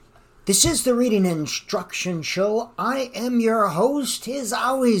This is the Reading Instruction Show. I am your host, as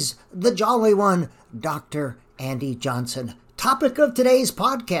always, the jolly one, Dr. Andy Johnson. Topic of today's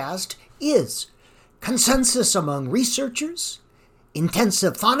podcast is consensus among researchers,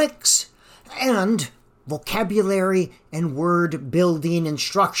 intensive phonics, and vocabulary and word building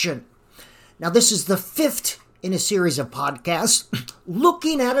instruction. Now, this is the fifth in a series of podcasts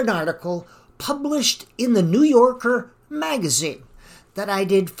looking at an article published in the New Yorker magazine that I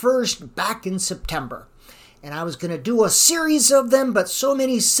did first back in September. And I was going to do a series of them, but so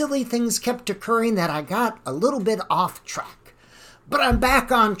many silly things kept occurring that I got a little bit off track. But I'm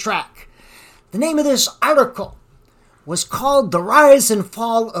back on track. The name of this article was called The Rise and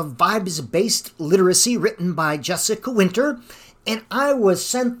Fall of Vibes-Based Literacy, written by Jessica Winter. And I was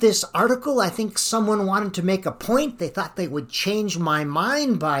sent this article. I think someone wanted to make a point. They thought they would change my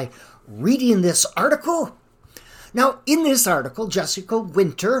mind by reading this article. Now, in this article, Jessica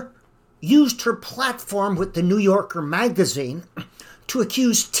Winter used her platform with the New Yorker magazine to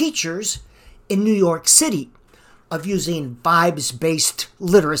accuse teachers in New York City of using vibes-based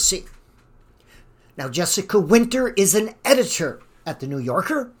literacy. Now, Jessica Winter is an editor at the New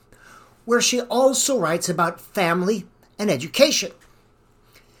Yorker, where she also writes about family and education.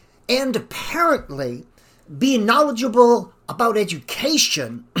 And apparently, being knowledgeable about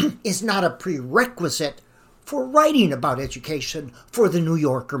education is not a prerequisite for writing about education for the New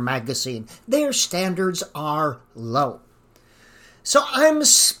Yorker magazine. Their standards are low. So I'm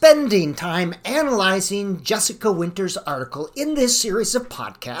spending time analyzing Jessica Winter's article in this series of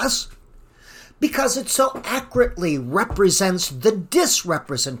podcasts because it so accurately represents the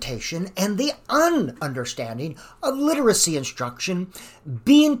disrepresentation and the ununderstanding of literacy instruction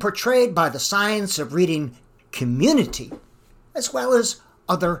being portrayed by the science of reading community as well as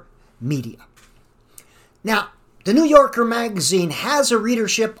other media. Now, the New Yorker magazine has a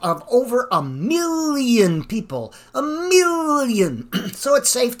readership of over 1 million people. 1 million! So it's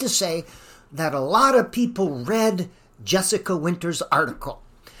safe to say that a lot of people read Jessica Winter's article.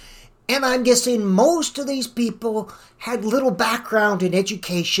 And I'm guessing most of these people had little background in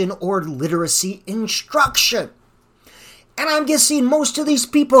education or literacy instruction. And I'm guessing most of these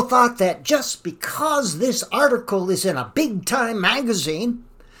people thought that just because this article is in a big-time magazine,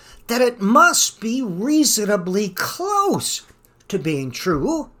 that it must be reasonably close to being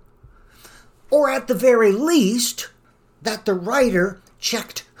true, or at the very least, that the writer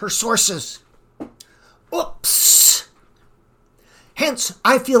checked her sources. Oops! Hence,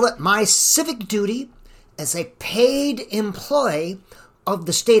 I feel it my civic duty as a paid employee of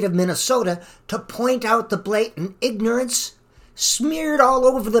the state of Minnesota to point out the blatant ignorance smeared all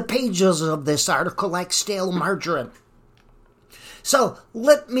over the pages of this article like stale margarine. So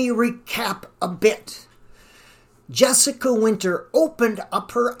let me recap a bit. Jessica Winter opened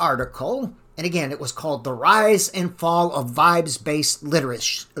up her article, and again, it was called The Rise and Fall of Vibes-Based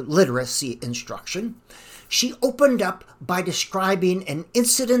Literacy Instruction. She opened up by describing an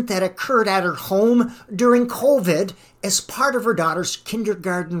incident that occurred at her home during COVID as part of her daughter's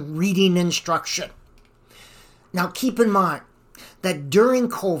kindergarten reading instruction. Now keep in mind that during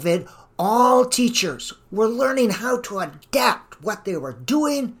COVID, all teachers were learning how to adapt what they were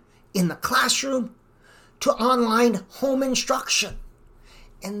doing in the classroom to online home instruction.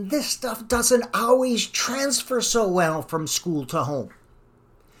 And this stuff doesn't always transfer so well from school to home.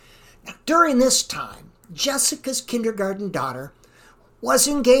 Now, during this time, Jessica's kindergarten daughter was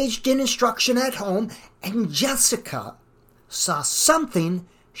engaged in instruction at home, and Jessica saw something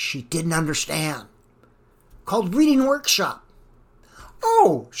she didn't understand, called reading workshop.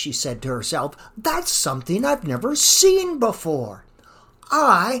 Oh, she said to herself, that's something I've never seen before.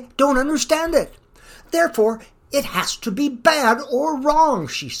 I don't understand it. Therefore, it has to be bad or wrong,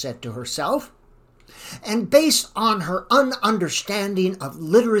 she said to herself. And based on her ununderstanding of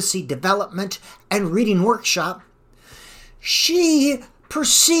literacy development and reading workshop, she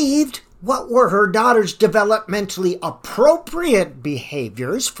perceived what were her daughter's developmentally appropriate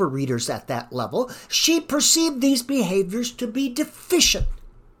behaviors for readers at that level. She perceived these behaviors to be deficient.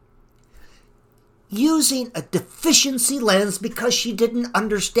 Using a deficiency lens because she didn't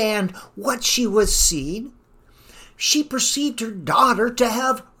understand what she was seeing, she perceived her daughter to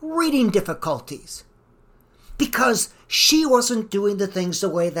have reading difficulties because she wasn't doing the things the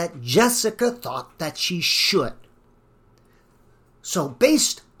way that Jessica thought that she should. So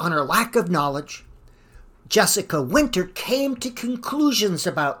based on her lack of knowledge, Jessica Winter came to conclusions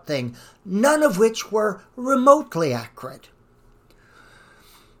about things, none of which were remotely accurate.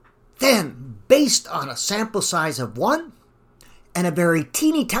 Then, based on a sample size of 1 and a very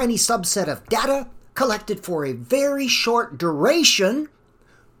teeny tiny subset of data collected for a very short duration,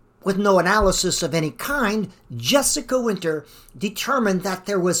 With no analysis of any kind, Jessica Winter determined that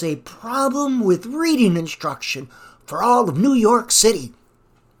there was a problem with reading instruction for all of New York City.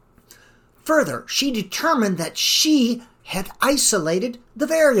 Further, she determined that she had isolated the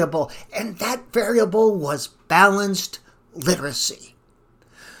variable, and that variable was balanced literacy.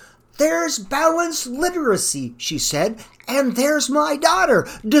 "There's balanced literacy," she said, "and there's my daughter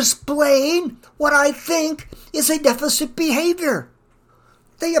displaying what I think is a deficit behavior.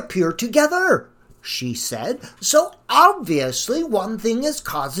 They appear together," she said. "So obviously one thing is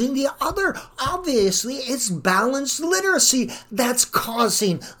causing the other. Obviously it's balanced literacy that's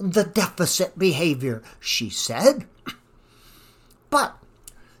causing the deficit behavior," she said. But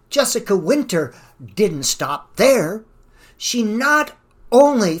Jessica Winter didn't stop there. She not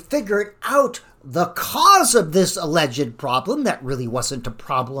only figured out the cause of this alleged problem that really wasn't a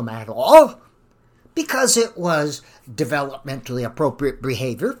problem at all, because it was developmentally appropriate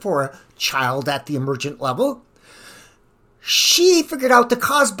behavior for a child at the emergent level. She figured out the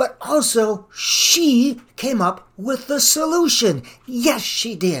cause, but also she came up with the solution. Yes,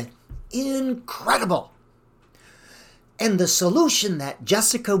 she did. Incredible. And the solution that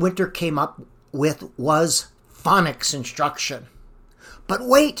Jessica Winter came up with was phonics instruction. But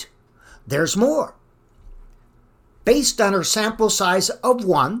wait, there's more. Based on her sample size of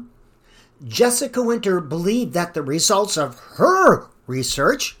 1, Jessica Winter believed that the results of her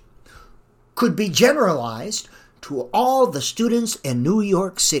research could be generalized to all the students in New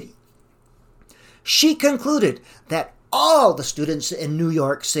York City. She concluded that all the students in New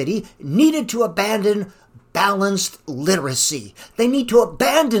York City needed to abandon balanced literacy. They need to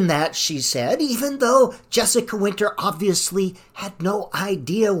abandon that, she said, even though Jessica Winter obviously had no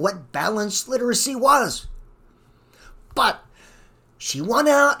idea what balanced literacy was. But she went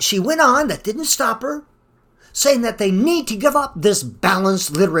on, that didn't stop her, saying that they need to give up this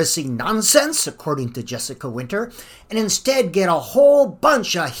balanced literacy nonsense, according to Jessica Winter, and instead get a whole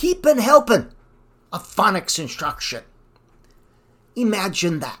bunch, a heapin' helpin' of phonics instruction.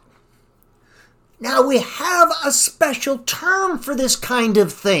 Imagine that. Now, we have a special term for this kind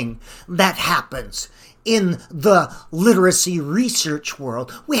of thing that happens in the literacy research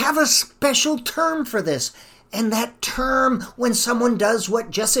world. We have a special term for this. And that term, when someone does what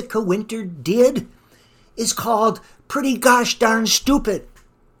Jessica Winter did, is called pretty gosh darn stupid.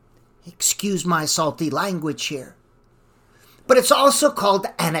 Excuse my salty language here. But it's also called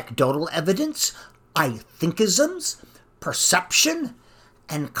anecdotal evidence, I thinkisms, perception,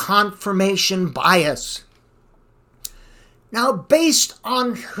 and confirmation bias. Now, based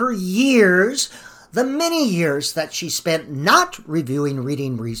on her years, the many years that she spent not reviewing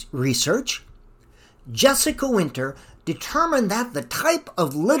reading research, Jessica Winter determined that the type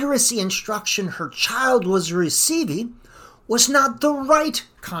of literacy instruction her child was receiving was not the right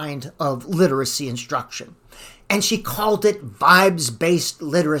kind of literacy instruction. And she called it vibes-based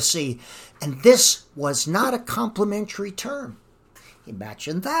literacy. And this was not a complimentary term.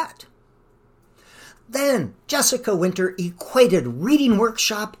 Imagine that. Then Jessica Winter equated reading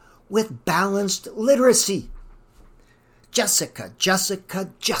workshop with balanced literacy. Jessica.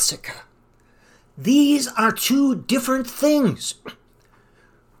 These are two different things.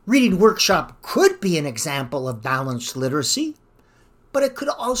 Reading workshop could be an example of balanced literacy, but it could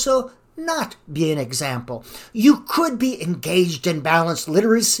also not be an example. You could be engaged in balanced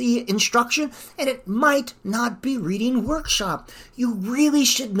literacy instruction, and it might not be reading workshop. You really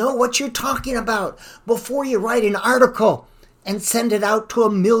should know what you're talking about before you write an article and send it out to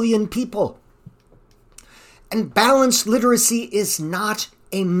 1 million people. And balanced literacy is not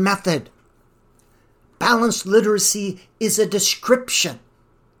a method. Balanced literacy is a description.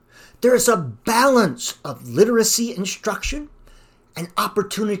 There is a balance of literacy instruction and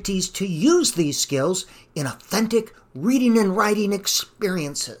opportunities to use these skills in authentic reading and writing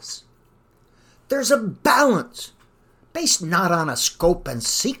experiences. There's a balance based not on a scope and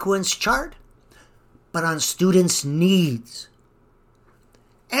sequence chart, but on students' needs.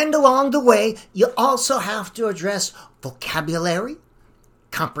 And along the way, you also have to address vocabulary,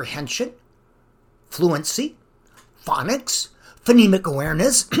 comprehension, fluency, phonics, phonemic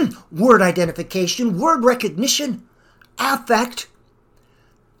awareness, word identification, word recognition, affect,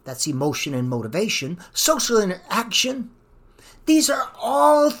 that's emotion and motivation, social interaction. These are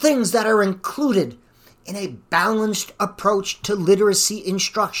all things that are included in a balanced approach to literacy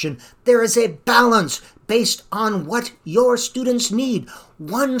instruction. There is a balance based on what your students need.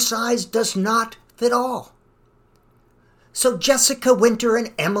 One size does not fit all. So Jessica Winter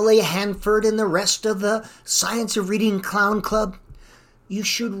and Emily Hanford and the rest of the Science of Reading Clown Club, you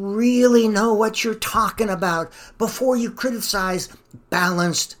should really know what you're talking about before you criticize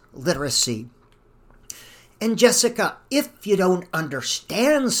balanced literacy. And Jessica, if you don't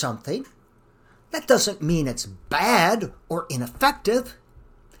understand something, that doesn't mean it's bad or ineffective.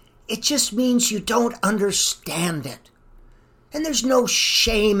 It just means you don't understand it. And there's no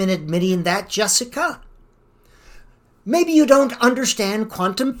shame in admitting that, Jessica. Maybe you don't understand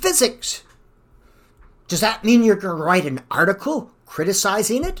quantum physics. Does that mean you're going to write an article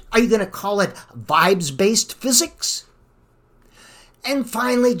criticizing it? Are you going to call it vibes-based physics? And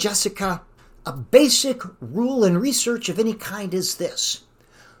finally, Jessica, a basic rule in research of any kind is this.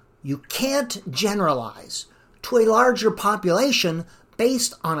 You can't generalize to a larger population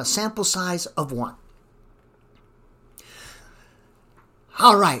based on a sample size of 1.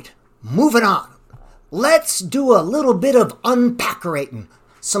 All right, moving on. Let's do a little bit of unpackerating.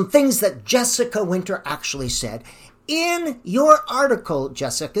 Some things that Jessica Winter actually said. In your article,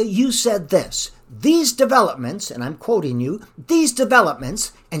 Jessica, you said this. These developments, and I'm quoting you, these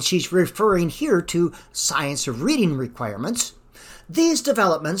developments, and she's referring here to science of reading requirements, these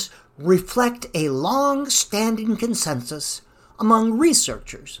developments reflect a long-standing consensus among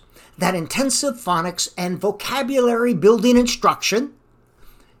researchers that intensive phonics and vocabulary building instruction,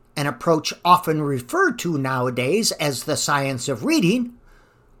 an approach often referred to nowadays as the science of reading,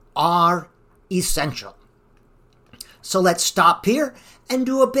 are essential. So let's stop here and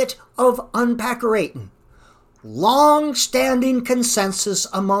do a bit of unpackerating. Long-standing consensus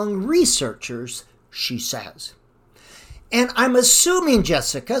among researchers, she says. And I'm assuming,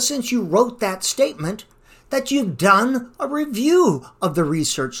 Jessica, since you wrote that statement, that you've done a review of the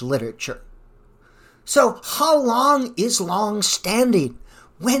research literature. So how long is long-standing?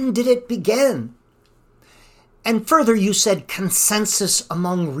 When did it begin? And further, you said consensus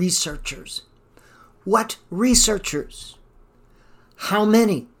among researchers. What researchers? How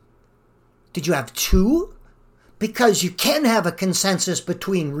many? Did you have 2? Because you can have a consensus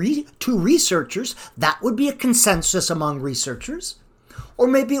between 2 researchers. That would be a consensus among researchers. Or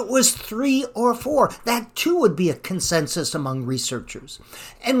maybe it was 3 or 4. That too would be a consensus among researchers.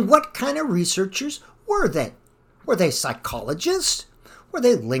 And what kind of researchers were they? Were they psychologists? Were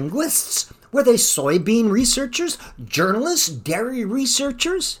they linguists? Were they soybean researchers? Journalists? Dairy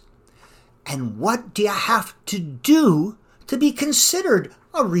researchers? And what do you have to do to be considered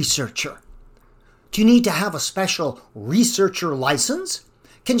a researcher? Do you need to have a special researcher license?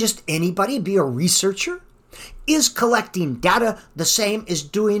 Can just anybody be a researcher? Is collecting data the same as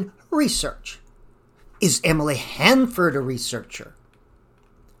doing research? Is Emily Hanford a researcher?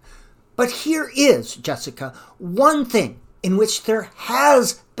 But here is, Jessica, one thing in which there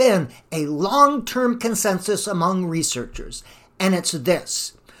has been a long-term consensus among researchers, and it's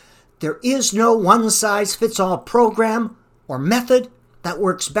this. There is no one-size-fits-all program or method that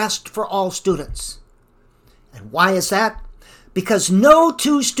works best for all students. And why is that? Because no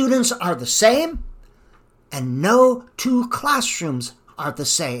 2 students are the same, and no 2 classrooms are the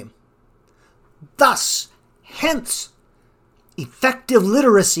same. Thus, hence, effective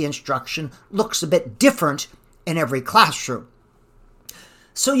literacy instruction looks a bit different in every classroom.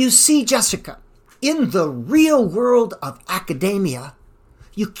 So you see, Jessica, in the real world of academia,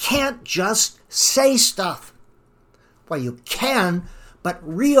 you can't just say stuff. Well, you can, but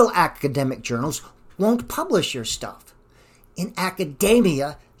real academic journals won't publish your stuff. In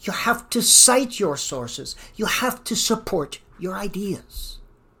academia, you have to cite your sources. You have to support your ideas.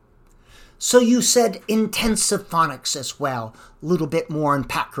 So you said intensive phonics as well. A little bit more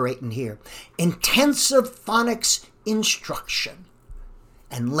unpackerating here. Intensive phonics instruction.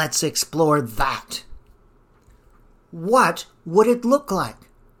 And let's explore that. What would it look like?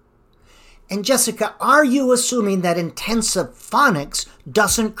 And Jessica, are you assuming that intensive phonics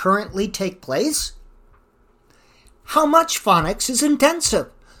doesn't currently take place? How much phonics is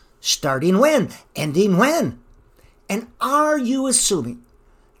intensive? Starting when? Ending when? And are you assuming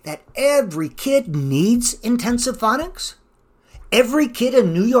that every kid needs intensive phonics? Every kid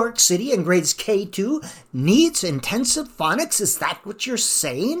in New York City in grades K2 needs intensive phonics? Is that what you're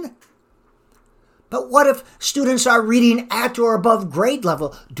saying? But what if students are reading at or above grade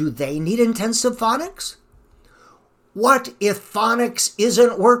level? Do they need intensive phonics? What if phonics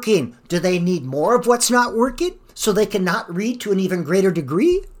isn't working? Do they need more of what's not working so they cannot read to an even greater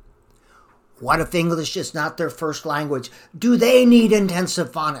degree? What if English is not their first language? Do they need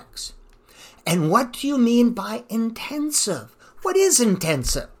intensive phonics? And what do you mean by intensive? What is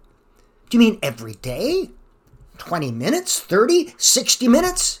intensive? Do you mean every day? 20 minutes? 30? 60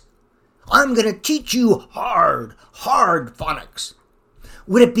 minutes? I'm going to teach you hard phonics.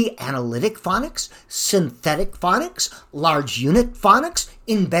 Would it be analytic phonics, synthetic phonics, large unit phonics,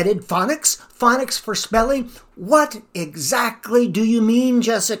 embedded phonics, phonics for spelling? What exactly do you mean,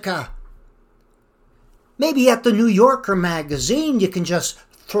 Jessica? Maybe at the New Yorker magazine you can just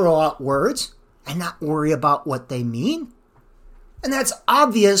throw out words and not worry about what they mean. And that's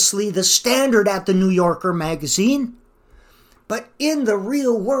obviously the standard at the New Yorker magazine. But in the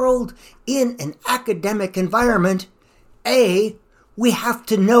real world, in an academic environment, A, we have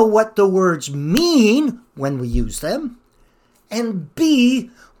to know what the words mean when we use them, and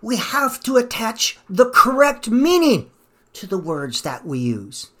B, we have to attach the correct meaning to the words that we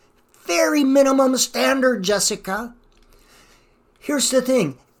use. Very minimum standard, Jessica. Here's the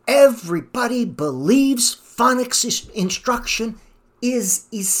thing. Everybody believes phonics instruction is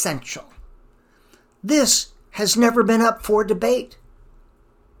essential. This has never been up for debate.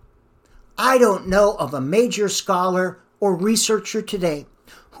 I don't know of a major scholar or researcher today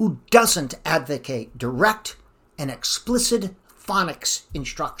who doesn't advocate direct and explicit phonics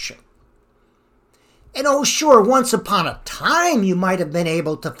instruction. And oh sure, once upon a time you might have been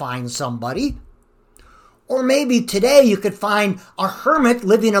able to find somebody. Or maybe today you could find a hermit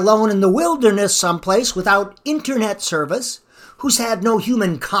living alone in the wilderness someplace without internet service, who's had no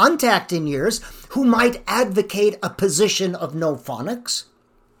human contact in years, who might advocate a position of no phonics.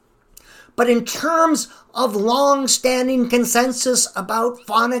 But in terms of long-standing consensus about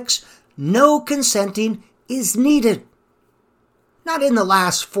phonics, no consenting is needed. Not in the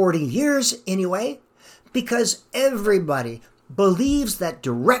last 40 years, anyway, because everybody believes that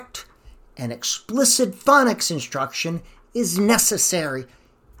direct and explicit phonics instruction is necessary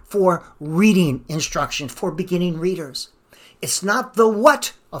for reading instruction for beginning readers. It's not the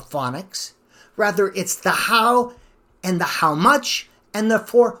what of phonics, rather it's the how and the how much and the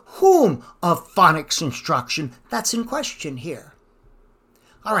for whom of phonics instruction that's in question here.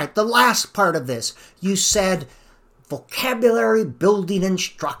 All right, the last part of this, you said vocabulary building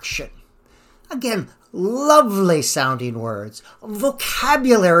instruction. Again, lovely sounding words.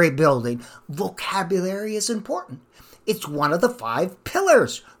 Vocabulary building. Vocabulary is important. It's one of the 5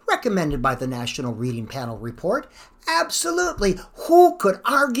 pillars recommended by the National Reading Panel report. Absolutely. Who could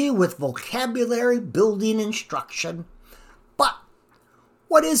argue with vocabulary building instruction? But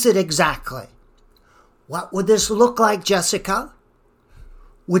what is it exactly? What would this look like, Jessica?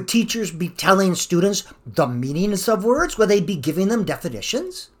 Would teachers be telling students the meanings of words? Would they be giving them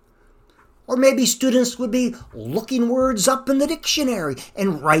definitions? Or maybe students would be looking words up in the dictionary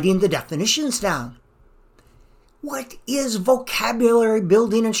and writing the definitions down. What is vocabulary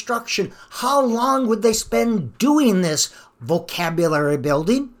building instruction? How long would they spend doing this vocabulary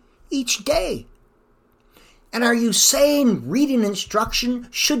building each day? And are you saying reading instruction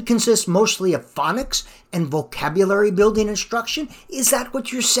should consist mostly of phonics and vocabulary building instruction? Is that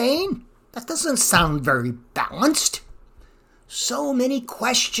what you're saying? That doesn't sound very balanced. So many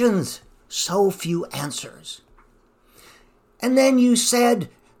questions, so few answers. And then you said,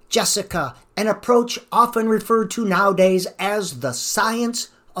 Jessica, an approach often referred to nowadays as the science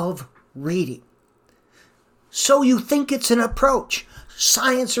of reading. So you think it's an approach.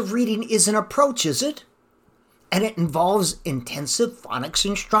 Science of reading is an approach, is it? And it involves intensive phonics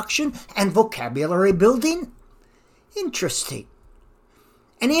instruction and vocabulary building? Interesting.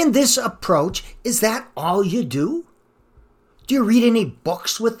 And in this approach, is that all you do? Do you read any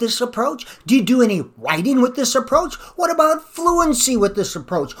books with this approach? Do you do any writing with this approach? What about fluency with this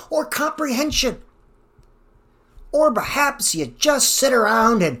approach? Or comprehension? Or perhaps you just sit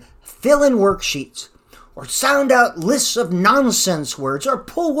around and fill in worksheets, or sound out lists of nonsense words, or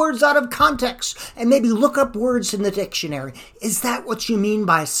pull words out of context, and maybe look up words in the dictionary. Is that what you mean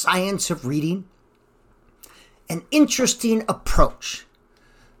by science of reading? An interesting approach.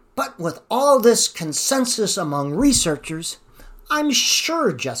 But with all this consensus among researchers, I'm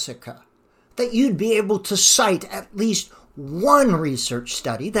sure, Jessica, that you'd be able to cite at least one research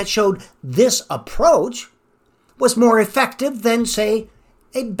study that showed this approach was more effective than, say,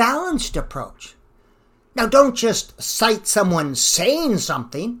 a balanced approach. Now, don't just cite someone saying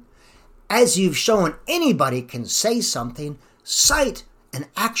something. As you've shown anybody can say something, cite an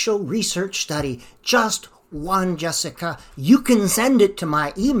actual research study. Just one, Jessica. You can send it to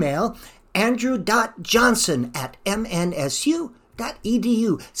my email,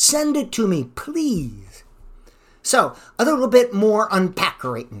 andrew.johnson@mnsu.edu. Send it to me, please. So, a little bit more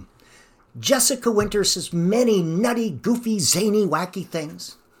unpackerating. Jessica Winter says many nutty, goofy, zany, wacky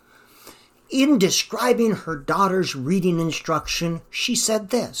things. In describing her daughter's reading instruction, she said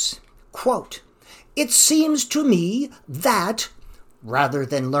this, quote, "It seems to me that Rather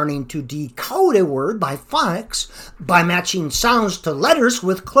than learning to decode a word by phonics, by matching sounds to letters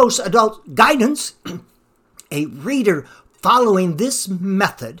with close adult guidance, a reader following this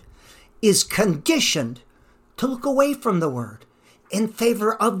method is conditioned to look away from the word in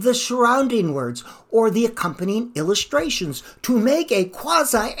favor of the surrounding words or the accompanying illustrations to make a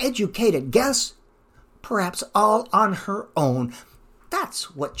quasi-educated guess, perhaps all on her own.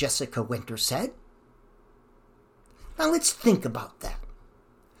 That's what Jessica Winter said. Now let's think about that.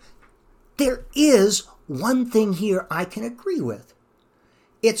 There is one thing here I can agree with.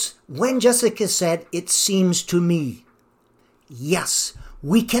 It's when Jessica said, "It seems to me." Yes,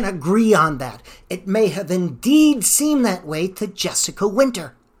 we can agree on that. It may have indeed seemed that way to Jessica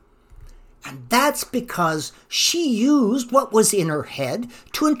Winter. And that's because she used what was in her head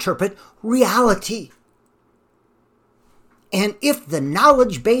to interpret reality. And if the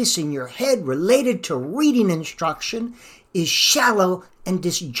knowledge base in your head related to reading instruction is shallow and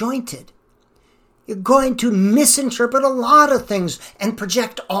disjointed, you're going to misinterpret a lot of things and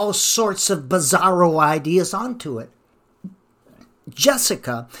project all sorts of bizarro ideas onto it.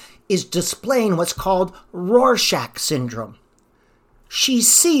 Jessica is displaying what's called Rorschach syndrome. She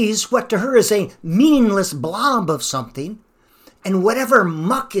sees what to her is a meaningless blob of something, and whatever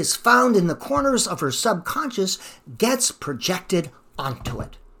muck is found in the corners of her subconscious gets projected onto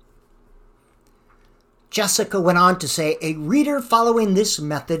it. Jessica went on to say, a reader following this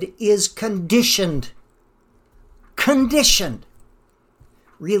method is conditioned. Conditioned.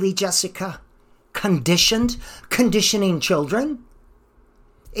 Really, Jessica? Conditioned? Conditioning children?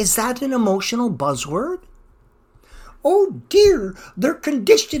 Is that an emotional buzzword? Oh dear, they're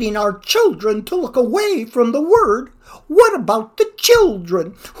conditioning our children to look away from the word. What about the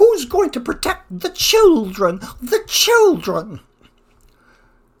children? Who's going to protect the children? The children!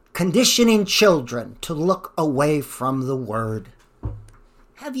 Conditioning children to look away from the word.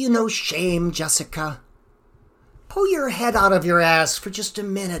 Have you no shame, Jessica? Pull your head out of your ass for just a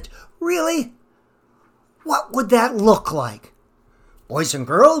minute. Really? What would that look like? Boys and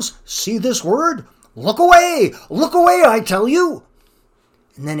girls, see this word? Look away! Look away, I tell you!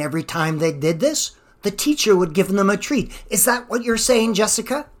 And then every time they did this, the teacher would give them a treat. Is that what you're saying,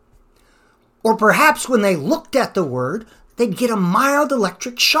 Jessica? Or perhaps when they looked at the word, they'd get a mild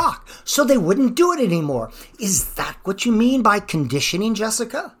electric shock, so they wouldn't do it anymore. Is that what you mean by conditioning,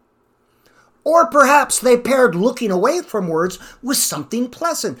 Jessica? Or perhaps they paired looking away from words with something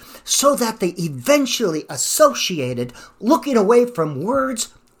pleasant, so that they eventually associated looking away from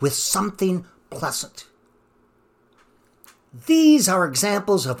words with something pleasant. These are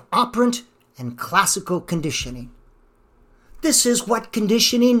examples of operant and classical conditioning. This is what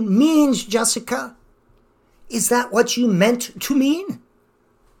conditioning means, Jessica. Is that what you meant to mean?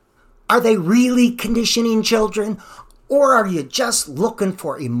 Are they really conditioning children, or are you just looking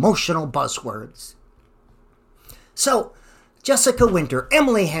for emotional buzzwords? So, Jessica Winter,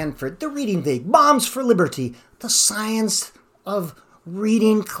 Emily Hanford, the Reading League, Moms for Liberty, the Science of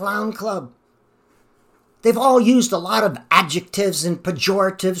Reading Clown Club. They've all used a lot of adjectives and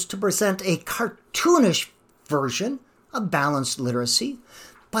pejoratives to present a cartoonish version of balanced literacy,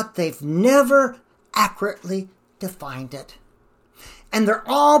 but they've never accurately defined it. And they're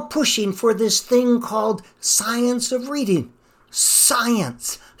all pushing for this thing called science of reading.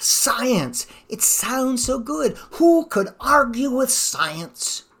 Science. Science. It sounds so good. Who could argue with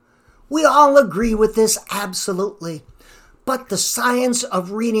science? We all agree with this, absolutely. But the science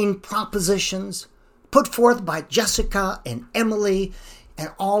of reading propositions put forth by Jessica and Emily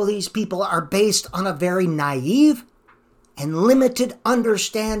and all these people are based on a very naive and limited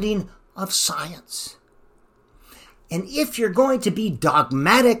understanding of science. And if you're going to be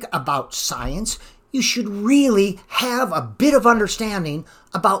dogmatic about science, you should really have a bit of understanding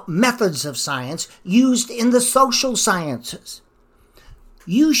about methods of science used in the social sciences.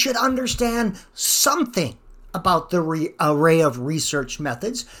 You should understand something about the array of research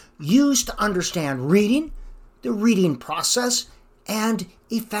methods used to understand reading, the reading process, and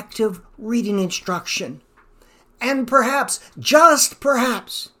effective reading instruction. And perhaps, just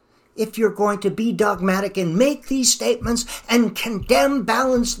perhaps, if you're going to be dogmatic and make these statements and condemn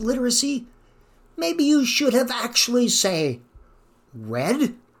balanced literacy, maybe you should have actually,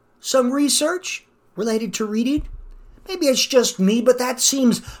 read some research related to reading. Maybe it's just me, but that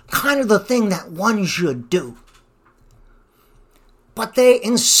seems kind of the thing that one should do. But they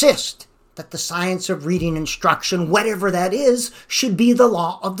insist that the science of reading instruction, whatever that is, should be the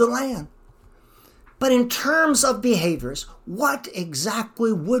law of the land. But in terms of behaviors, what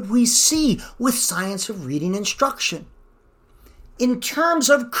exactly would we see with science of reading instruction? In terms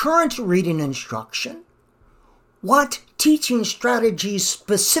of current reading instruction, What teaching strategies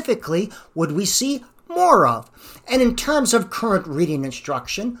specifically would we see more of? And in terms of current reading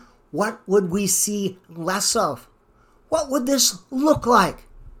instruction, what would we see less of? What would this look like?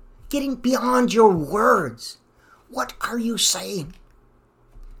 Getting beyond your words. What are you saying?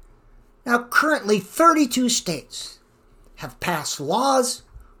 Now, currently, 32 states have passed laws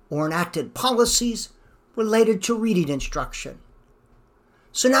or enacted policies related to reading instruction.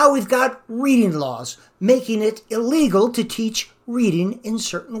 So now we've got reading laws making it illegal to teach reading in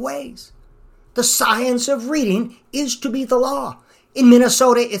certain ways. The science of reading is to be the law. In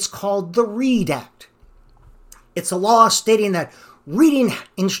Minnesota, it's called the READ Act. It's a law stating that reading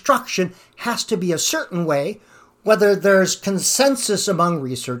instruction has to be a certain way, whether there's consensus among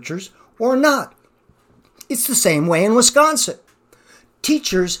researchers or not. It's the same way in Wisconsin.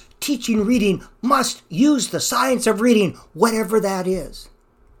 Teachers teaching reading must use the science of reading, whatever that is.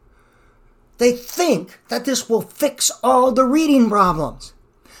 They think that this will fix all the reading problems.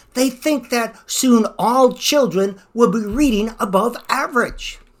 They think that soon all children will be reading above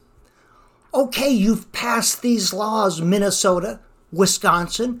average. Okay, you've passed these laws, Minnesota,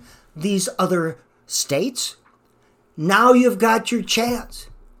 Wisconsin, these other states. Now you've got your chance.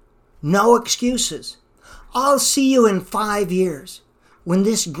 No excuses. I'll see you in 5 years when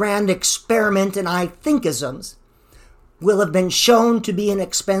this grand experiment in I thinkisms will have been shown to be an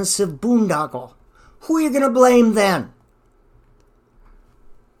expensive boondoggle. Who are you going to blame then?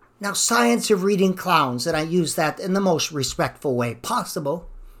 Now, science of reading clowns, and I use that in the most respectful way possible.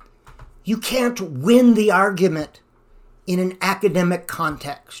 You can't win the argument in an academic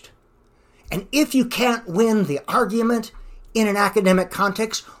context. And if you can't win the argument in an academic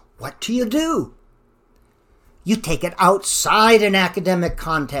context, what do? You take it outside an academic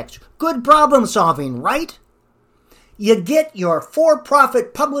context. Good problem solving, right? You get your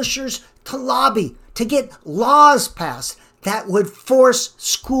for-profit publishers to lobby to get laws passed that would force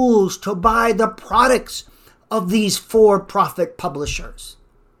schools to buy the products of these for-profit publishers.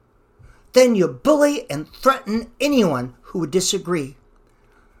 Then you bully and threaten anyone who would disagree.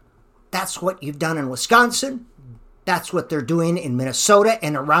 That's what you've done in Wisconsin. That's what they're doing in Minnesota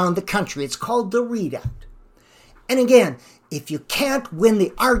and around the country. It's called the READ Act. And again, if you can't win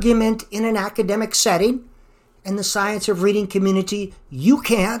the argument in an academic setting, and the science of reading community, you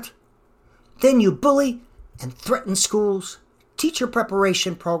can't, then you bully and threaten schools, teacher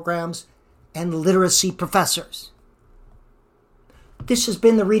preparation programs, and literacy professors. This has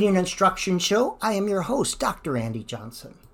been the Reading Instruction Show. I am your host, Dr. Andy Johnson.